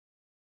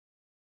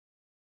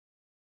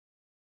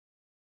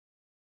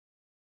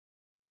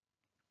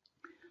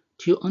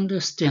To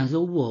understand the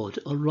world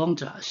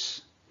around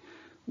us,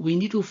 we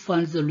need to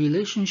find the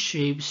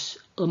relationships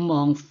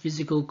among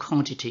physical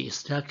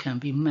quantities that can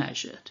be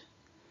measured.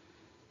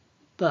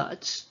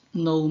 But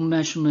no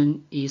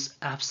measurement is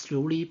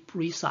absolutely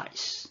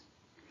precise.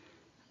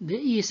 There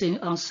is an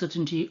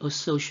uncertainty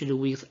associated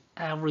with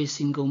every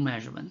single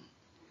measurement.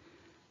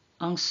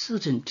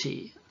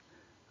 Uncertainty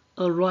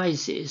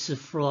arises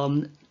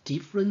from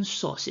different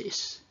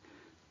sources.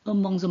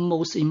 Among the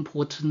most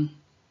important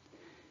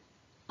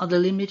are the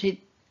limited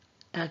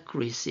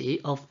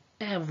accuracy of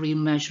every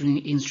measuring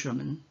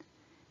instrument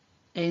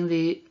and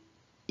the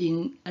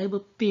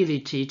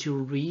inability to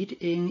read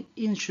an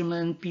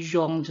instrument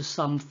beyond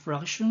some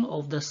fraction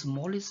of the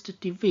smallest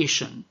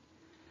division.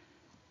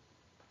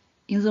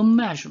 In the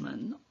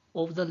measurement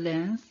of the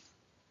length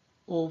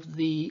of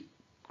the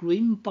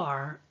green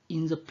bar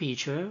in the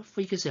picture, for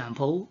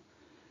example,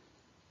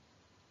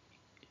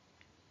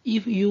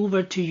 if you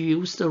were to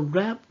use the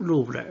red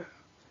ruler,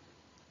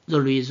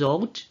 the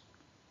result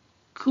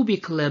could be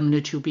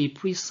claimed to be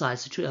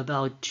precise to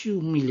about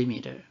 2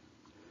 mm,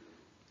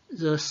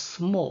 the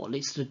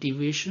smallest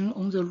division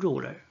on the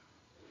ruler.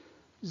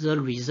 The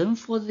reason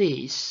for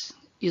this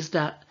is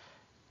that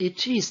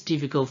it is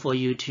difficult for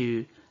you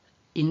to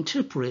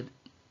interpolate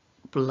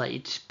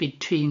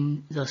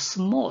between the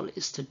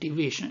smallest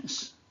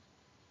divisions.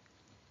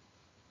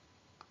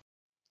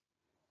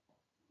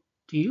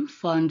 Do you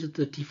find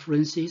the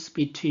differences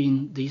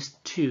between these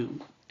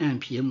two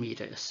ampere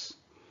meters?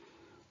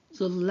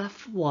 The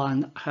left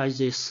one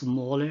has a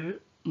smaller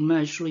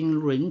measuring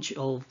range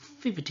of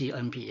 50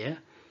 ampere,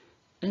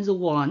 and the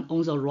one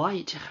on the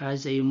right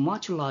has a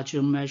much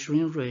larger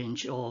measuring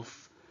range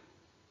of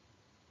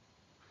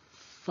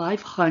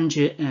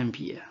 500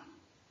 ampere.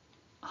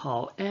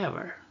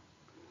 However,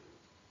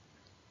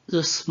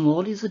 the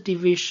smallest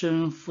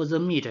division for the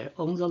meter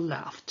on the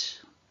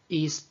left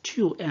is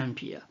 2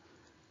 ampere,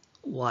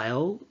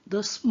 while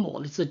the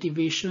smallest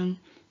division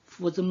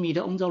for the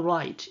meter on the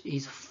right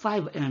is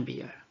 5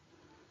 ampere.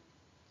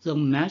 The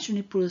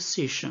measuring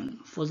precision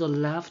for the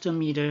left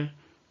meter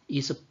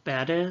is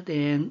better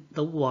than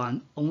the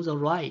one on the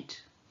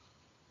right.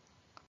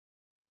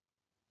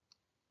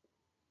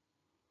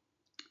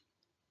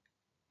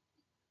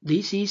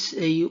 This is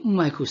a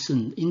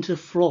Michelson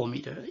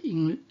interferometer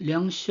in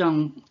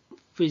Liangxiang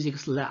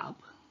Physics Lab.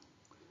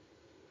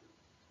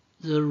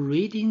 The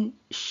reading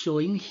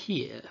showing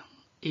here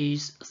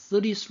is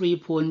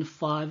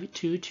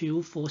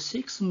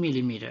 33.52246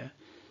 mm.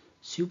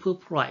 Super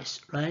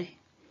precise, right?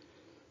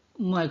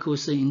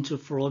 Michelson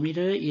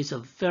interferometer is a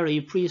very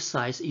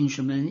precise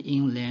instrument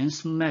in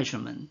length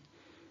measurement.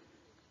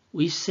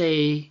 We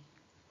say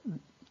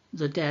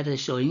the data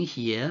showing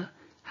here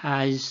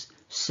has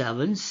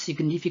 7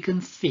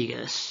 significant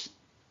figures.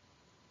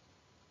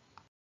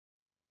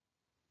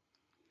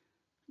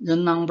 The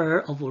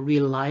number of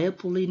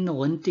reliably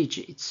known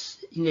digits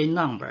in a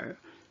number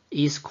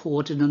is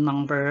called the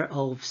number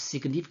of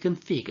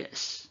significant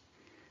figures.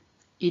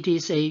 It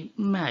is a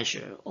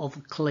measure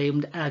of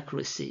claimed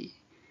accuracy.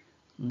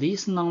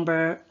 This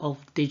number of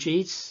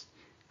digits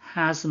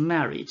has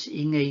merit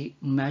in a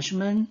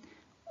measurement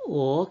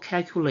or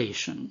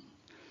calculation.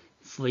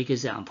 For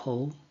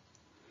example,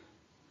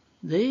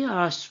 there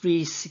are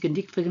 3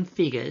 significant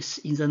figures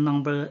in the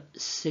number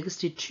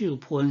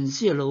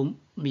 62.0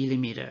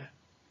 mm.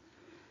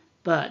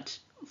 But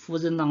for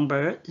the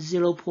number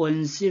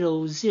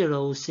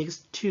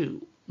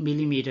 0.0062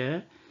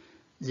 mm,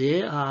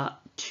 there are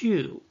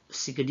 2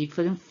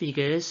 significant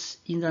figures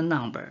in the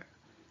number.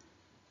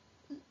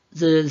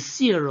 The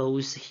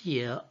zeros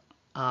here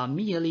are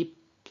merely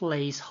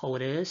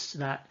placeholders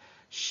that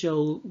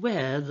show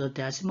where the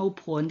decimal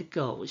point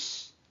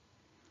goes.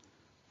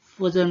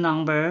 For the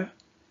number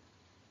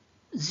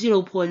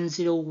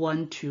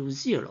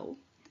 0.0120,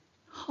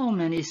 how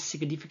many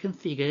significant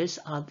figures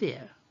are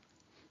there?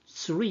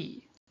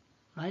 3,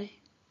 right?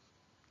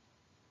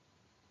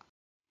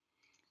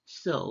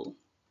 So,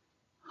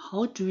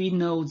 how do we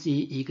know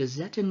the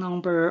exact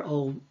number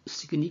of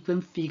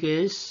significant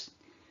figures?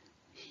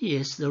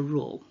 Here's the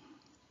rule.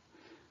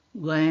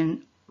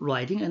 When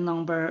writing a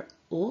number,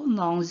 all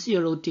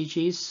non-zero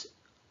digits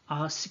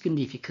are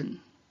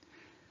significant.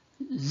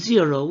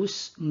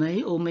 Zeros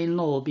may or may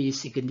not be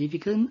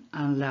significant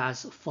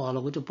unless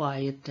followed by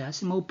a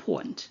decimal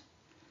point.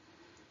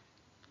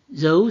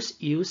 Those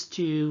used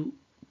to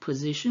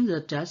position the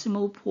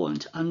decimal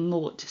point are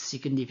not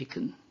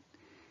significant.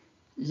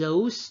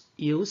 Those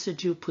used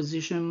to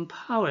position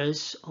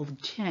powers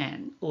of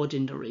 10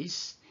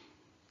 ordinaries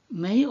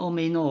may or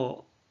may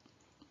not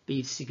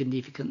be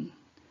significant.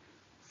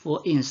 For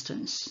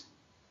instance,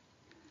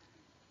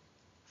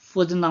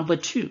 for the number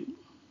 2,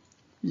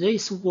 there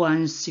is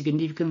 1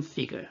 significant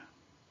figure.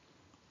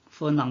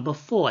 For number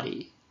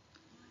 40,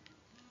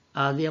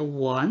 are there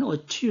 1 or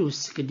 2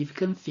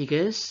 significant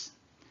figures?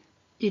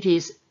 It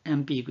is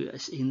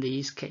ambiguous in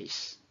this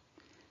case.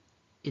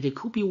 It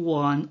could be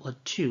 1 or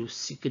 2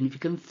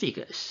 significant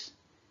figures.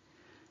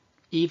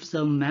 If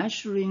the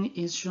measuring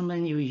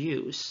instrument you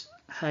use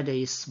had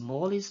a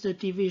smallest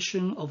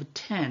division of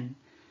 10,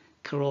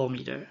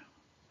 kilometer.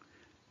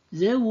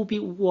 There will be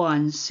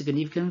one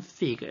significant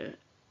figure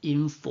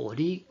in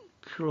 40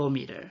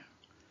 kilometer.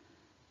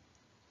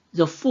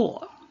 The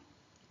 4,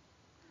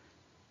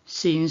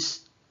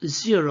 since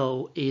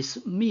 0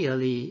 is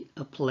merely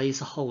a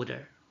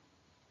placeholder.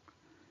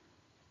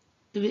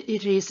 If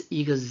it is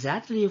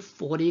exactly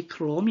 40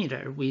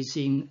 kilometers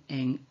within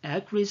an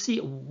accuracy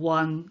of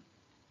 1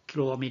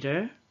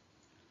 kilometer,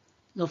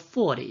 the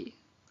 40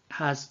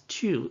 has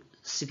two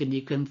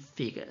significant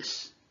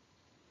figures.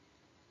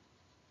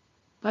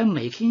 By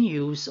making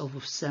use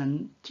of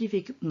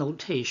scientific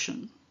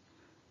notation,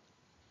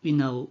 we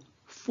know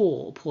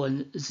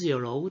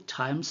 4.0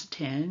 times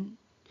 10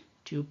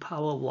 to the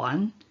power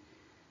 1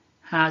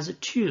 has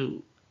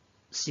two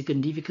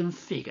significant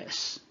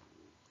figures.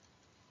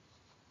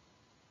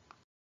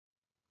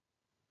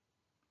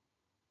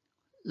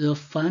 The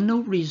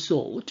final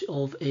result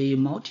of a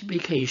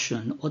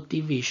multiplication or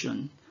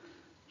division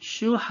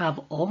should have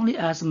only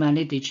as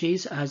many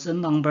digits as the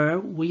number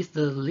with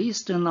the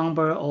least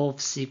number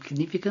of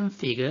significant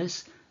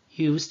figures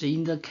used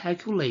in the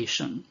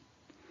calculation.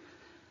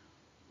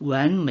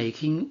 When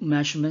making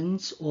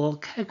measurements or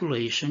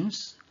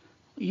calculations,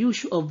 you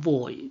should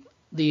avoid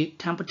the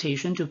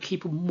temptation to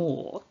keep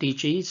more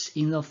digits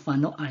in the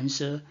final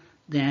answer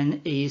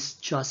than is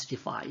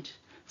justified.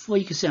 For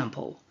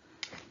example,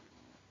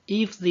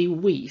 if the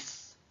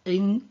width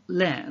and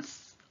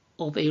length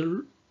of a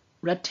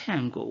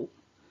rectangle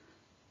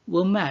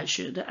were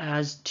measured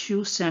as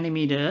 2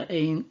 cm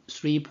and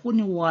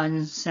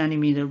 3.1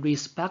 cm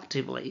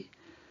respectively,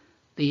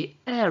 the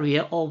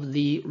area of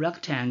the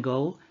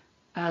rectangle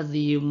at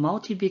the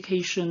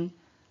multiplication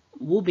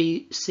would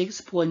be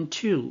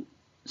 6.2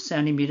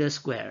 cm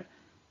squared.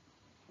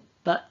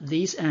 But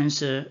this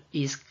answer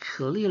is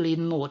clearly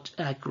not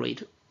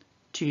accurate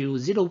to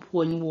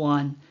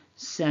 0.1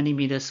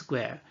 cm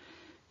squared,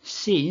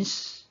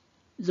 since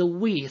the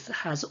width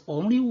has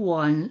only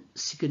one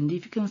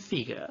significant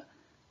figure,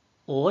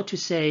 or to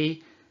say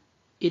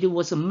it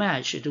was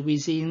measured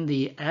within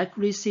the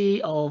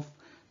accuracy of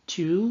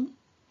 2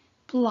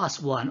 plus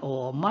 1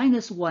 or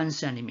minus 1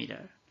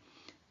 centimeter.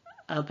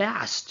 At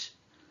best,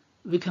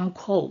 we can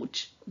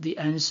quote the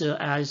answer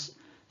as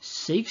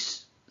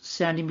 6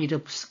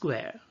 centimeters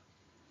squared,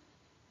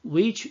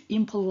 which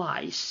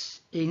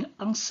implies an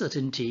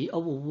uncertainty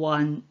of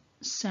 1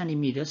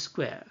 centimeter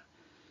squared.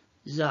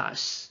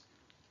 Thus,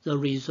 the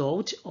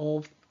result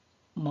of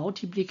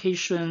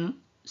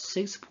multiplication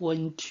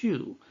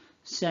 6.2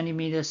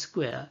 centimeters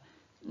squared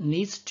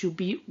needs to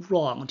be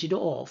rounded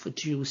off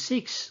to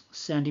 6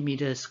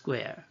 centimeters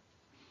squared.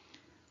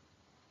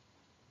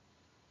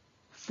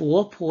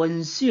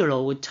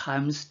 4.0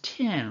 times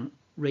 10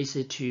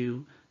 raised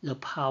to the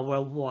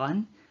power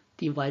 1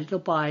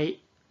 divided by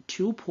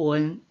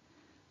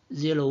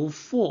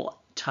 2.04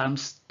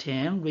 times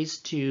 10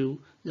 raised to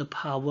the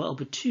power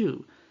of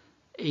 2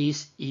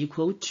 is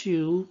equal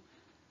to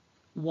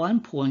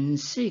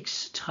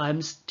 1.6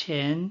 times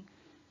 10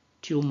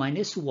 to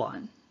minus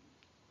 1.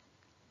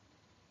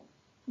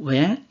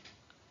 When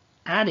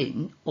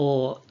adding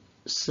or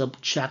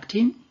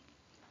subtracting,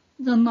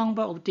 the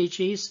number of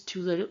digits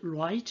to the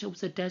right of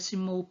the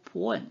decimal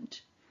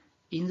point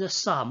in the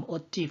sum or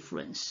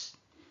difference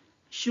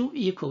should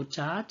equal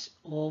that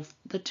of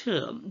the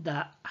term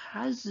that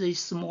has the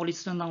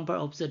smallest number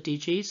of the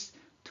digits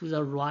to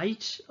the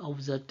right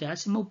of the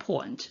decimal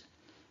point.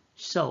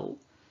 So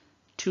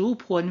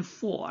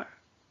 2.4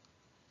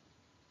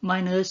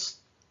 minus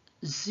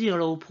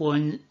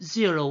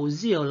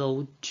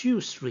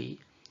 0.0023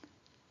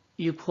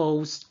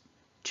 equals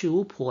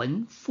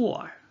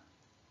 2.4.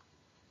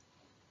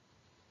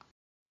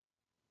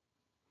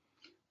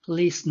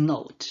 Please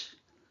note,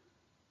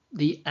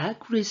 the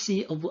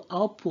accuracy of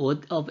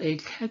output of a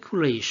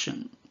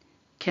calculation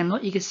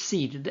cannot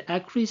exceed the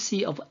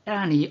accuracy of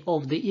any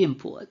of the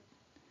input.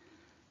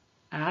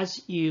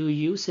 As you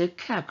use a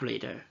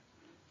calculator,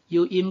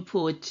 you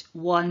input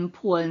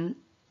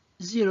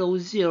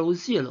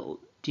 1.000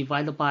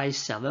 divided by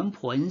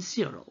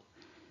 7.0.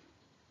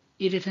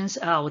 It turns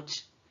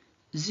out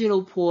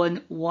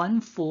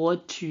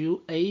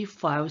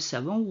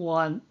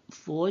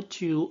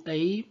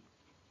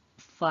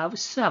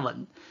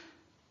 0.142857142857,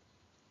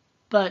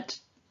 but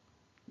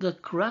the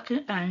correct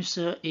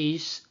answer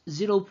is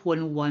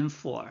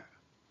 0.14.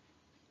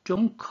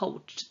 Don't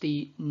quote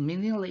the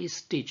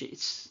meaningless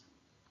digits.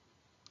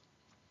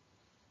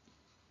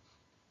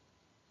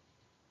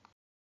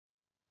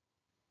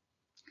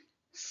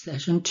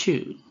 Section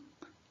 2.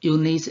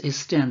 Units and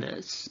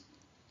standards.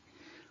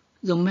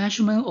 The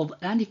measurement of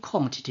any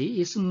quantity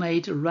is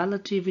made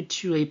relative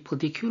to a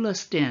particular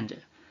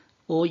standard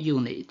or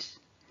unit,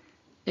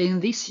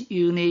 and this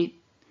unit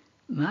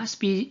must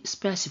be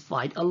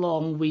specified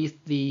along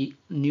with the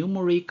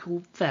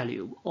numerical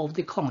value of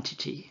the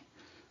quantity.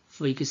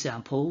 For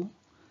example,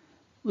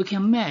 we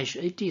can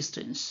measure a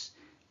distance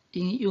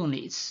in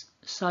units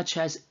such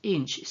as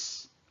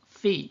inches,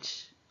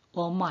 feet,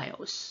 or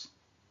miles,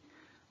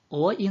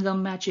 or in the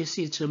metric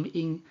system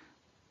in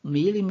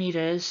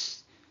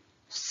millimeters,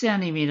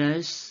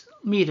 centimeters,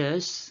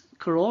 meters,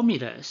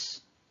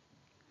 kilometers.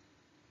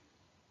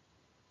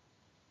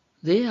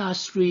 There are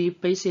 3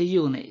 basic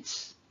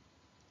units.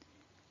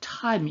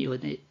 Time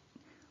unit.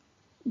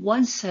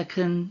 1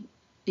 second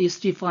is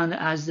defined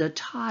as the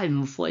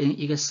time for an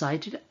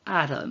excited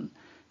atom,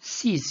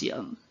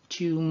 cesium,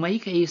 to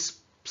make a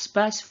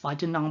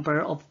specified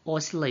number of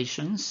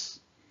oscillations.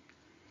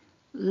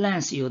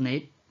 Length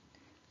unit.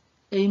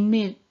 A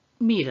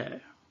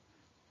meter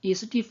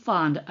is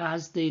defined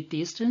as the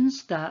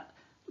distance that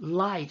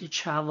light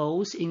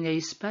travels in a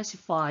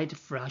specified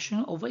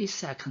fraction of a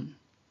second.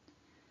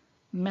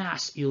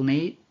 Mass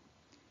unit.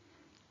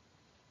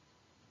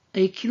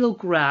 A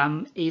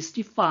kilogram is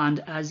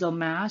defined as the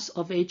mass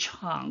of a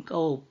chunk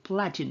of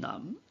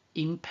platinum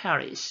in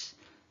Paris,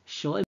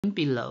 shown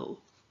below.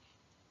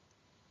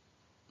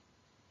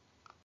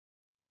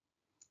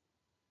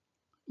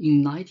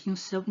 In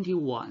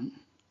 1971,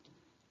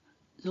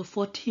 the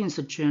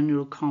 14th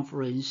General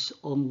Conference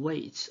on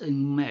Weights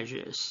and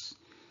Measures,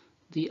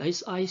 the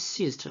SI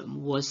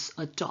system, was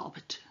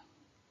adopted.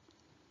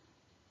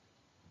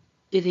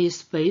 It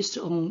is based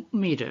on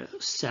meter,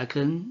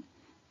 second,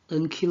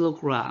 and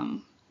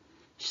kilogram,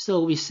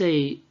 so we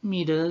say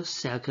meter,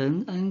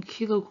 second, and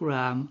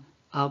kilogram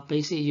are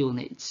basic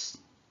units.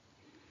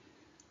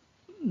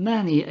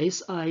 Many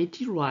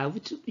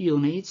SI-derived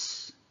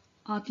units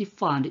are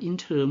defined in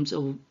terms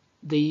of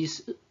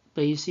these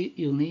basic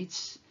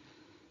units,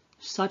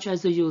 such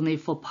as the unit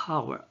for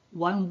power,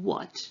 1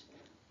 watt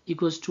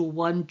equals to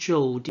 1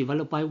 joule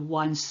divided by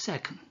 1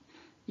 second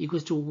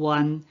equals to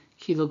 1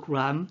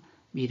 kilogram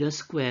meter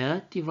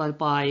squared divided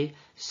by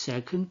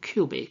second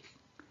cubic.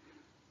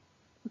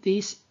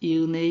 This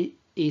unit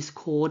is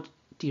called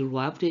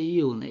derived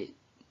unit.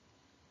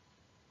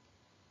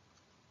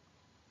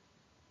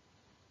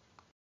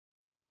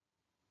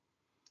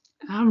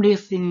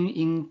 Everything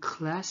in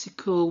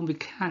classical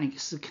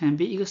mechanics can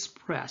be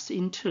expressed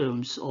in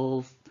terms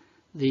of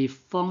the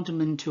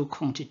fundamental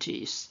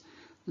quantities: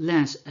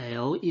 length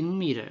L in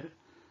meter,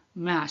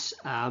 mass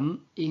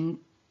m in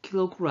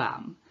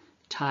kilogram,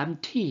 time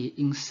t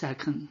in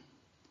second.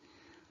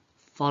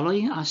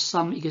 Following are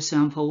some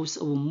examples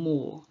of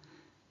more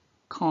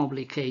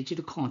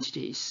complicated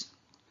quantities.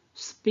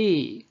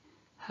 Speed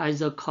has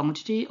the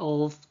quantity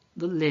of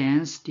the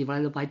length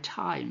divided by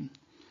time.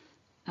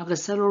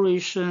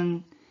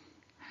 Acceleration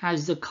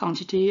has the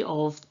quantity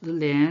of the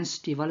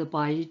length divided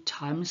by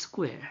time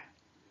squared.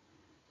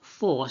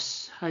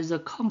 Force has the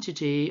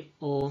quantity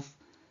of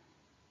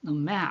the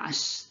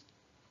mass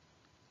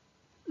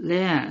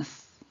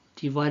length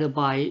divided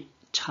by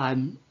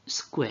time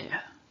squared.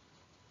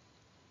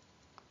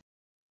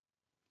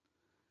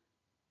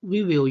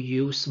 We will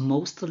use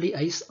mostly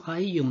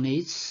SI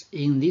units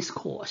in this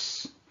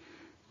course,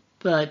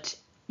 but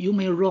you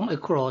may run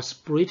across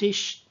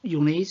British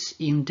units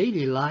in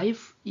daily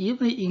life,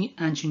 even in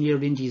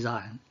engineering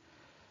design.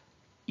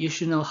 You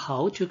should know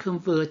how to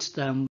convert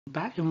them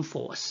back and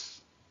forth.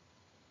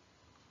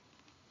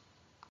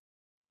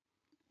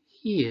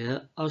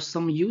 Here are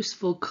some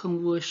useful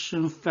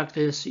conversion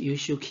factors you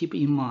should keep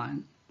in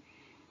mind.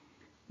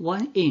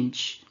 1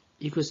 inch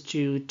equals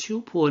to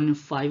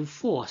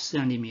 2.54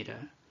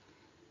 centimeter.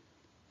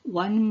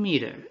 1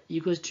 meter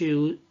equals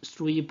to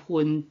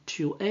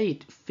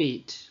 3.28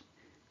 feet.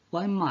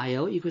 1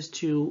 mile equals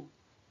to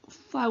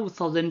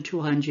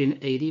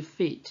 5,280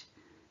 feet.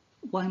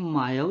 1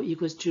 mile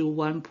equals to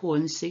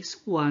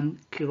 1.61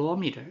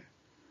 kilometer.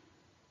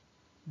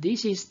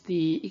 This is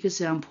the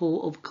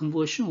example of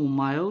conversion of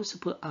miles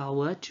per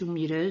hour to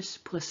meters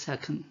per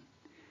second.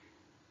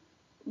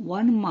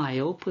 1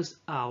 mile per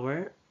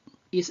hour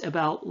is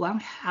about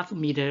 1/2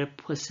 meter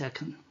per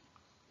second.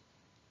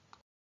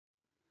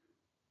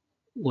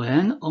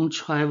 When on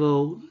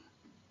travel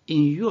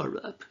in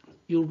Europe,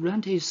 you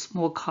rent a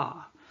small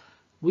car,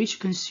 which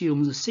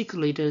consumes 6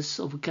 liters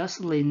of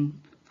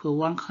gasoline per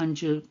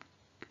 100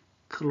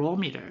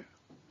 kilometers.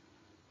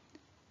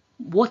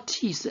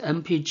 What is the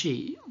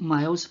MPG,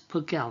 miles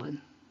per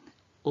gallon,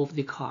 of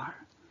the car?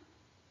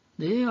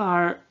 They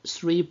are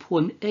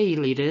 3.8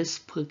 liters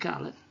per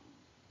gallon.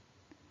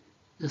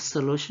 The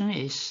solution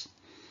is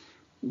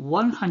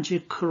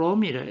 100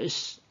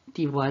 kilometers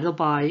divided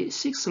by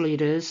 6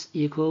 liters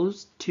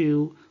equals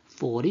to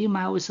 40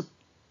 miles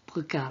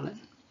per gallon.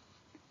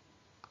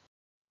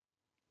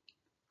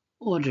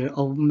 Order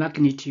of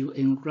magnitude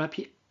and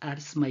rapid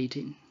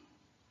estimating.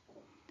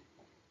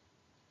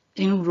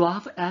 In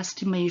rough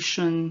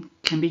estimation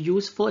can be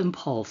useful and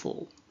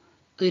powerful.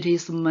 It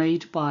is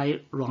made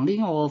by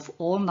rounding off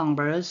all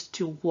numbers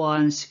to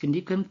one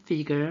significant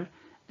figure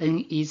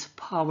and its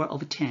power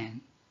of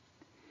 10.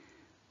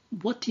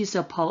 What is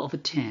a power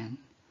of 10?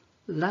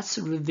 Let's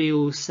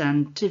review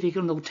scientific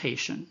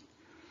notation.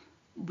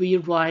 We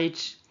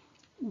write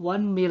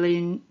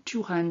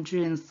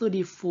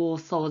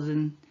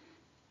 1,234,000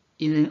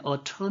 in an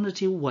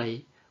alternative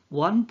way,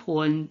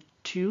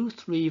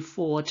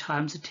 1.234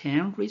 times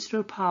 10 raised to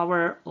the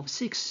power of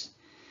 6,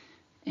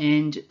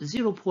 and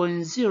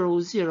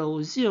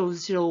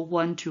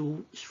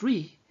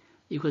 0.0000123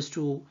 equals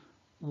to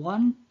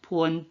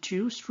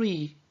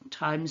 1.23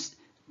 times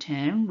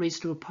 10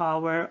 raised to the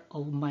power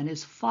of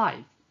minus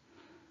 5.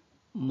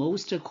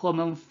 Most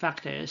common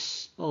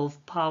factors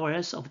of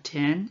powers of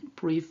 10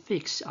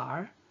 prefix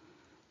are: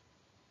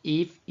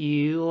 if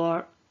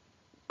your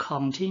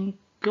counting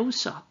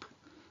goes up,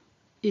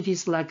 it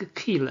is like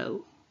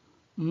kilo,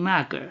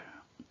 mega,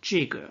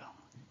 giga,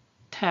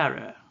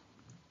 tera.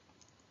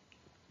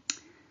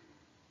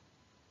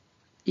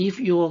 If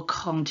your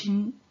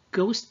counting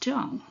goes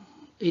down,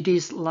 it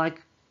is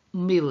like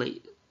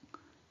milli,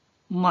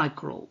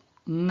 micro,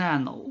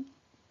 nano,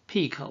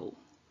 pico,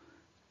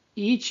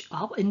 each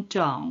up and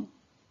down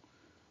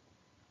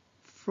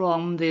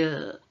from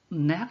the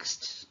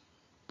next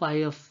by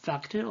a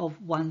factor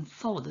of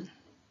 1,000.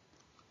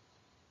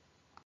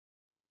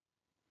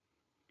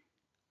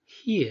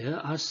 Here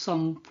are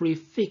some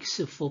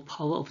prefixes for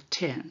power of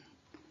 10.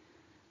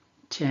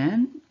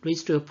 10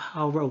 raised to the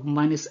power of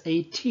minus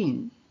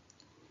 18,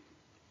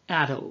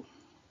 atto.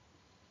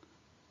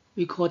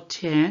 We call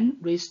 10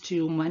 raised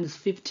to minus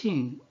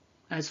 15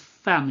 as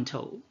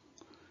femto,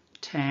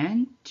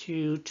 10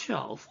 to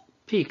 12,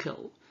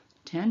 pico,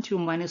 10 to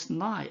minus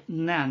 9,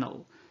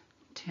 nano,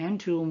 10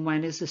 to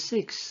minus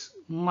 6,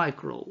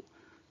 micro,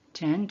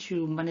 10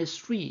 to minus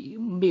 3,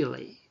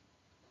 milli.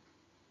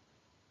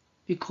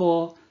 We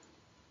call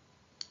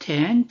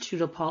 10 to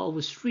the power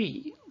of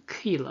 3,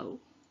 kilo,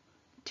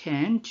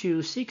 10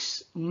 to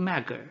 6,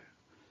 mega,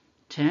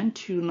 10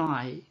 to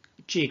 9,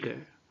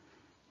 giga,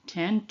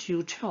 10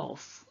 to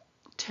 12,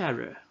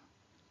 tera,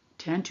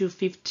 10 to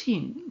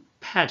 15,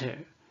 peta,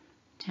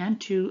 10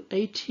 to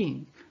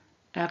 18,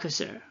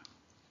 exa.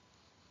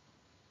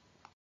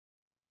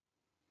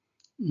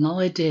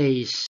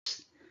 Nowadays,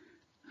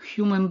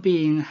 human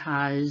being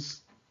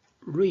has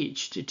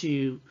reached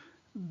to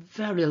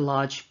very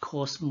large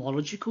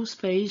cosmological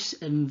space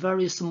and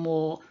very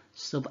small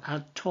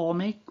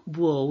subatomic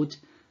world,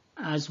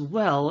 as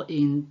well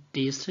in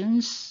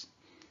distance,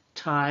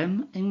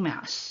 time, and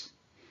mass.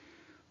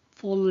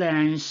 For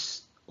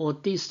length or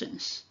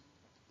distance,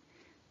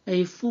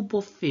 a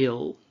football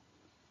field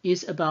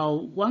is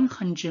about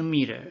 100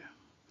 meters,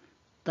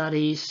 that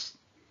is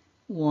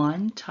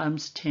 1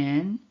 times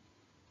 10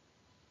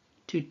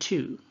 to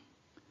 2.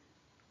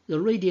 The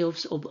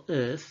radius of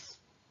Earth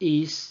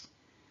is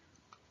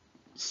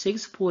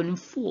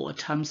 6.4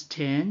 times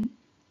 10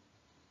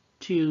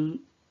 to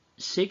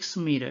 6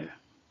 meters.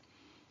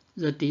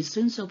 The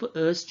distance of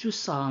Earth to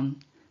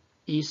Sun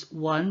is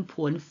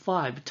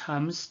 1.5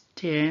 times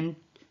 10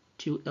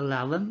 to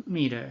 11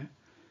 meters.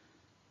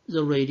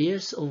 The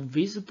radius of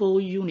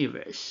visible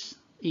universe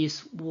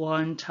is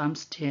 1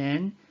 times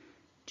 10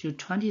 to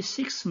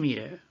 26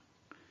 meters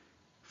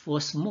for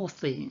small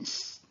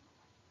things.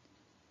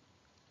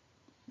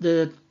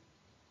 The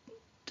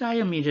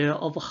diameter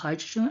of a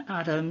hydrogen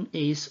atom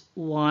is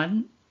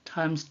 1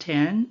 times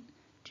 10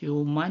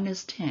 to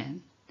minus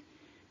 10.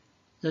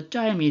 The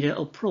diameter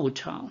of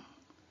proton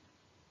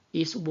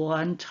is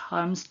 1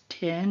 times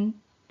 10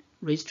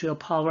 raised to the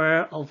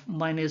power of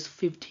minus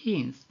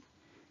 15th.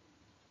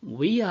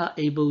 We are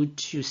able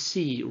to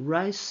see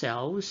red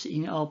cells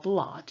in our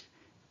blood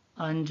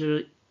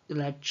under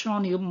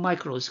electron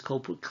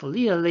microscope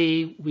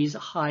clearly with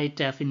high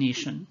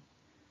definition.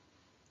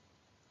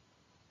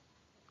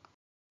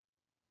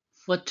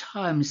 For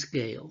time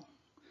scale,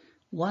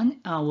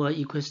 1 hour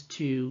equals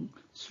to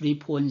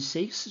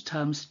 3.6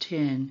 times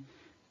 10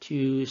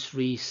 to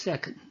 3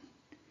 seconds.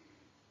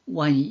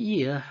 1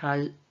 year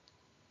has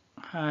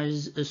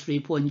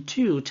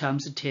 3.2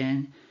 times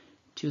 10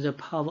 to the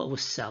power of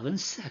 7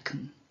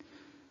 seconds.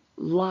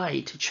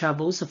 Light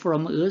travels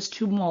from Earth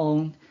to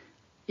Moon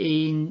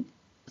in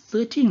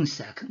 13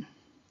 seconds.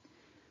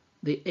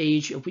 The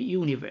age of the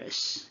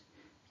universe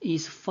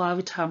is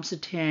 5 times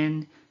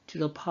 10 to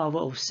the power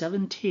of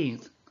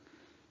 17th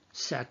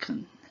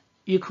second,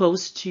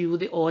 equals to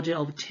the order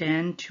of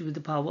 10 to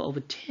the power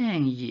of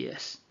 10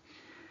 years.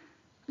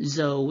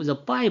 Though the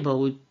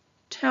Bible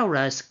tells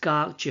us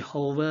God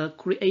Jehovah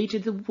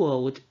created the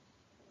world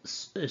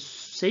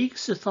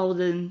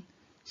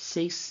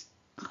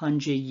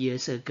 6,600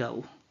 years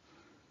ago.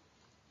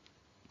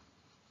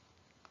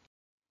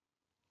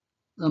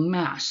 The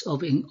mass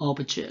of an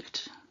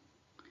object.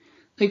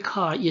 A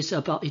car is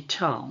about a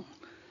ton,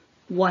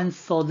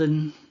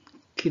 1,000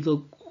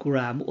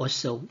 kilograms or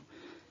so.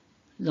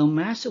 The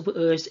mass of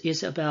Earth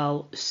is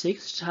about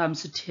 6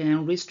 times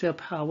 10 raised to the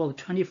power of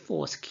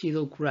 24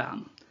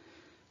 kilograms.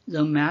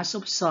 The mass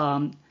of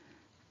Sun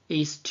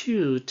is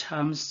 2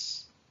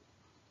 times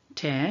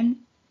 10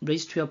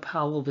 raised to the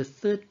power of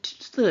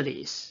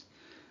 30.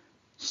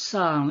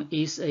 Sun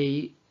is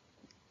a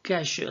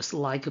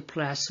gaseous-like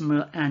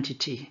plasma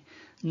entity,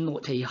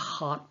 not a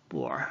hard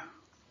ball.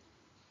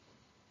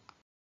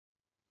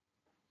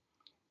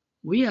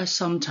 We are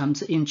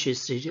sometimes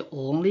interested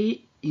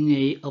only in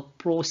an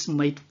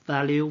approximate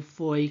value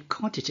for a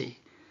quantity.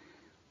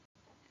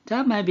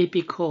 That might be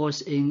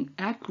because an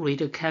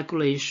accurate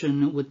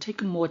calculation would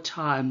take more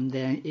time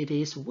than it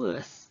is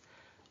worth,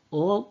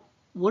 or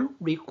would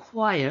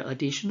require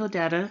additional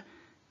data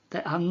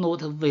that are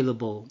not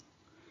available.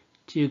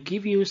 To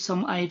give you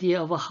some idea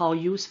of how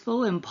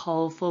useful and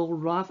powerful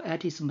rough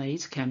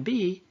estimates can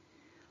be,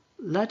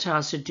 let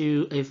us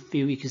do a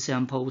few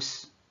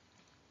examples.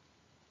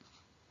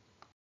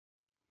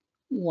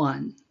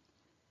 1.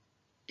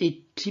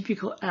 A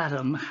typical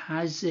atom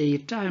has a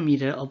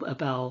diameter of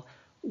about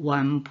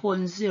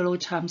 1.0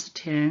 times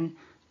 10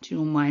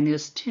 to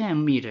minus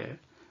 10 meter.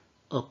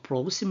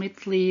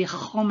 Approximately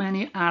how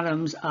many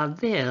atoms are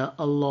there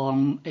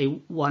along a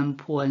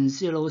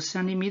 1.0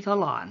 centimeter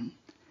line?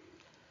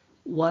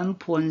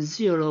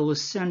 1.0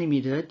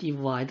 centimeter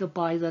divided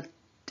by the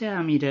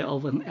diameter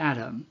of an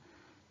atom,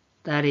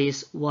 that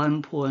is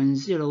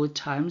 1.0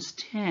 times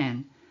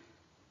 10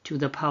 to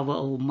the power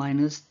of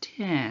minus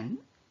 10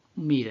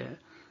 meter.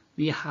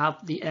 We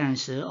have the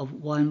answer of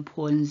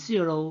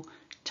 1.0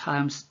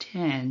 times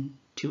 10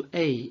 to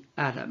 8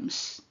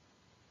 atoms.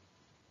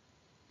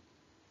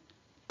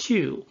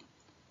 2.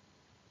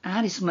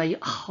 Estimate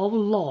how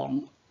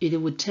long it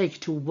would take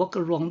to walk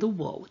around the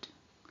world.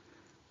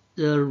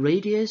 The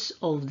radius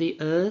of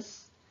the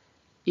Earth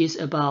is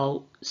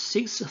about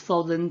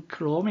 6,000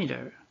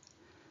 kilometers.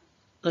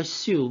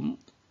 Assume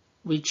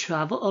we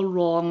travel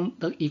around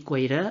the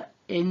equator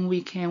and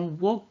we can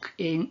walk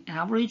an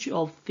average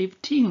of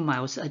 15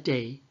 miles a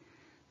day.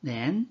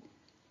 Then,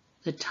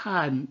 the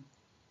time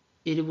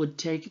it would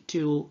take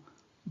to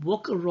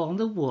walk around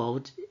the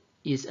world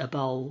is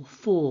about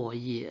 4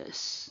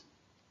 years.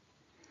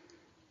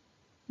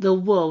 The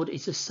world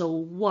is so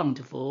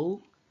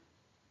wonderful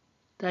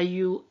that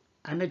you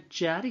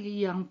energetic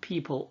young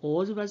people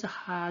always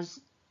has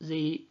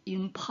the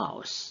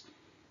impulse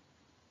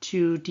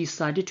to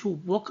decide to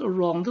walk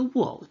around the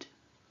world.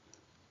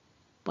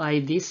 By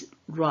this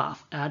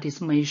rough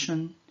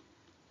estimation,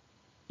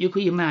 you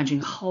could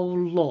imagine how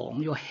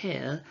long your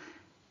hair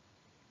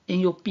and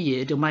your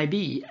beard might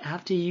be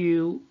after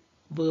you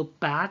were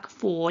back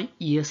 4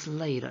 years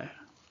later.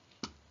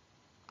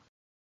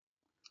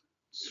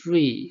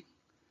 3.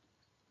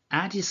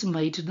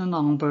 Estimate the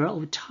number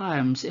of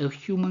times a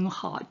human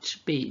heart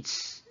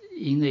beats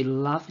in a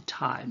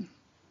lifetime.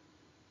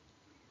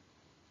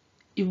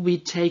 If we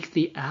take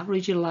the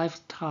average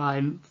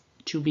lifetime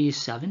to be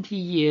 70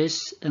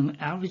 years, an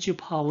average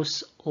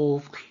pulse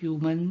of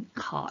human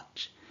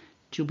heart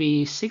to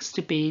be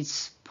 60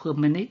 beats per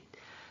minute,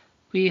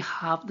 we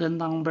have the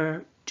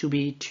number to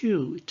be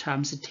 2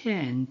 times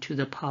 10 to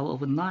the power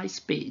of 9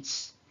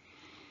 beats.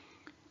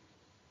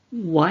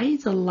 Why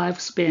the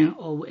lifespan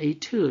of a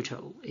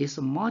turtle is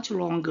much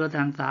longer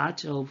than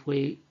that of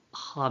a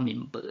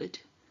hummingbird?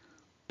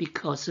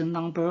 Because the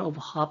number of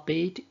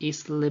heartbeats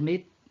is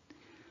limited.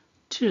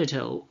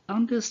 Turtles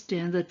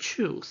understand the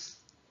truth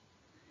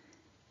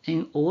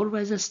and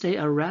always stay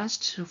at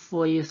rest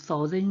for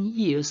 1,000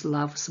 years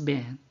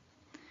lifespan.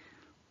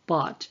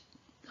 But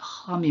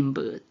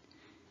hummingbirds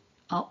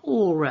are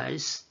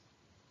always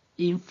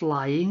in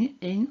flying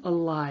and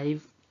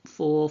alive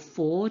for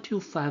 4 to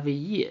 5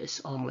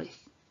 years only.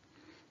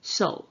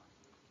 So,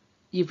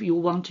 if you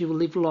want to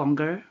live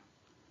longer,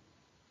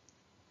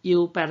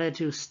 you better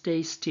to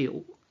stay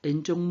still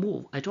and don't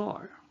move at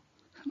all.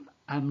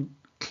 I'm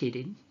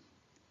kidding.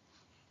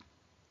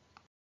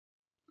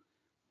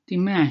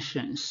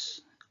 Dimensions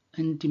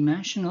and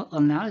dimensional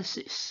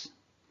analysis.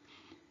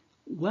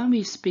 When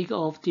we speak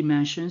of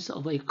dimensions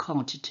of a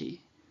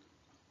quantity,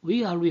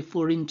 we are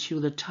referring to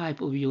the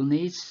type of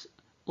units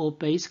or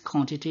base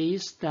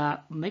quantities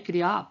that make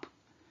it up.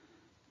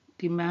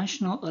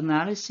 Dimensional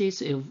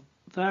analysis is a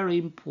very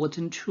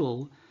important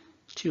tool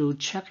to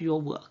check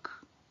your work.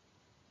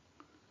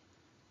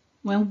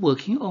 When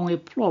working on a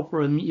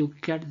problem, you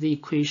get the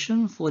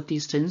equation for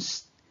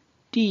distance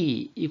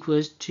d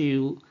equals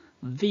to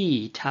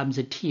v times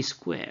t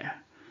squared.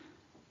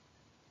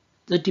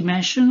 The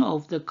dimension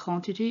of the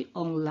quantity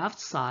on left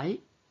side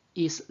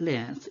is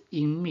length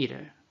in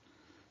meter.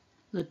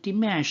 The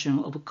dimension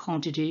of a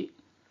quantity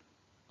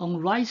on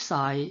right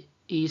side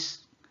is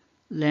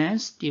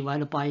length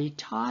divided by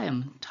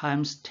time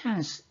times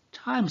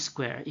time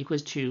squared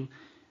equals to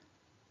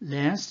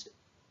length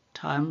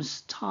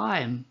times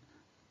time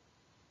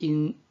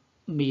in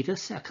meter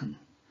second.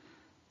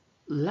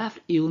 Left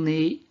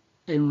unit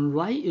and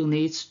right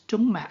units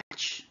don't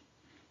match,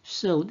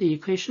 so the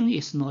equation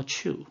is not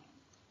true.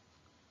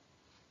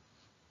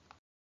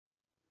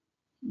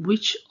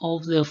 Which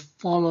of the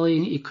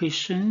following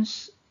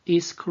equations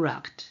is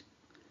correct?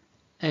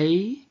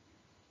 A,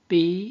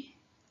 B,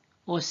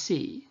 or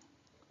C?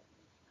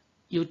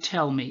 You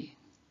tell me.